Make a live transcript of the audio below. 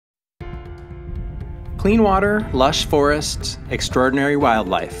Clean water, lush forests, extraordinary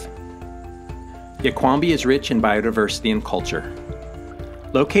wildlife. Yacuambi is rich in biodiversity and culture.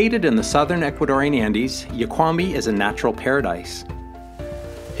 Located in the southern Ecuadorian Andes, Yacuambi is a natural paradise.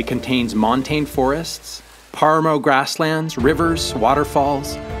 It contains montane forests, paramo grasslands, rivers,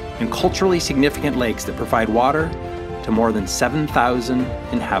 waterfalls, and culturally significant lakes that provide water to more than 7,000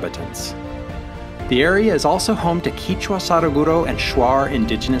 inhabitants. The area is also home to Quechua, Saraguro, and Shuar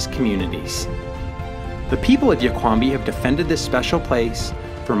indigenous communities. The people of Yacuambi have defended this special place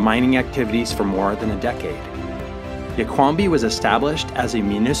from mining activities for more than a decade. Yacuambi was established as a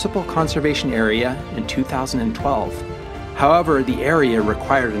municipal conservation area in 2012. However, the area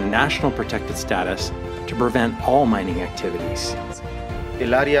required a national protected status to prevent all mining activities.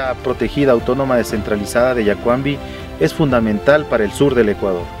 El área protegida autónoma descentralizada de Yacuambi es fundamental para el sur del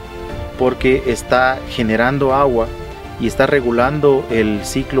Ecuador, porque está generando agua y está regulando el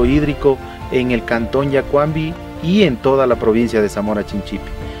ciclo hídrico en el cantón Yacuambi y en toda la provincia de Zamora Chinchipe.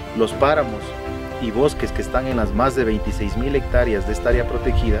 Los páramos y bosques que están en las más de 26.000 hectáreas de esta área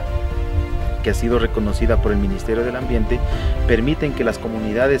protegida, que ha sido reconocida por el Ministerio del Ambiente, permiten que las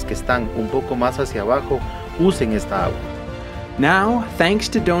comunidades que están un poco más hacia abajo usen esta agua. Now, thanks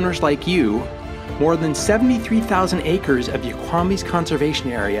to donors like you, more than 73,000 acres of Yacuambi's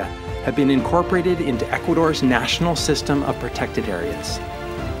conservation area have been incorporated into Ecuador's national system of protected areas.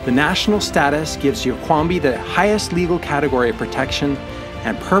 The national status gives Yacuambi the highest legal category of protection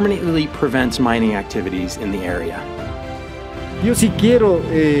and permanently prevents mining activities in the area. Yo sí quiero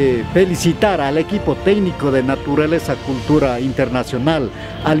felicitar al equipo técnico de Naturaleza Cultura Internacional,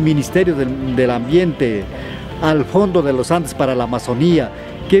 al Ministerio del Ambiente, al Fondo de los Andes para la Amazonía.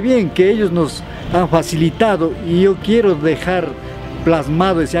 Qué bien que ellos nos han facilitado, y yo quiero dejar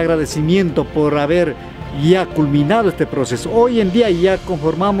plasmado ese agradecimiento por haber ya culminado este proceso. Hoy en día ya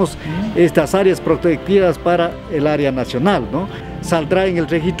conformamos estas áreas protegidas para el área nacional, ¿no? Saldrá en el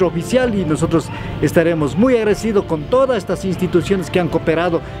registro oficial y nosotros estaremos muy agradecidos con todas estas instituciones que han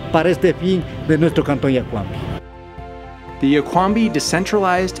cooperado para este fin de nuestro cantón Yacuambi. The Yacuambi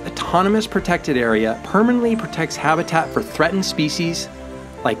Decentralized Autonomous Protected Area permanently protects habitat for threatened species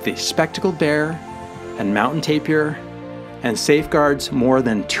like the spectacled bear and mountain tapir, and safeguards more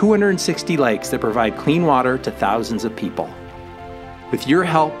than 260 lakes that provide clean water to thousands of people. With your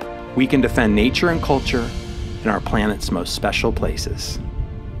help, we can defend nature and culture in our planet's most special places.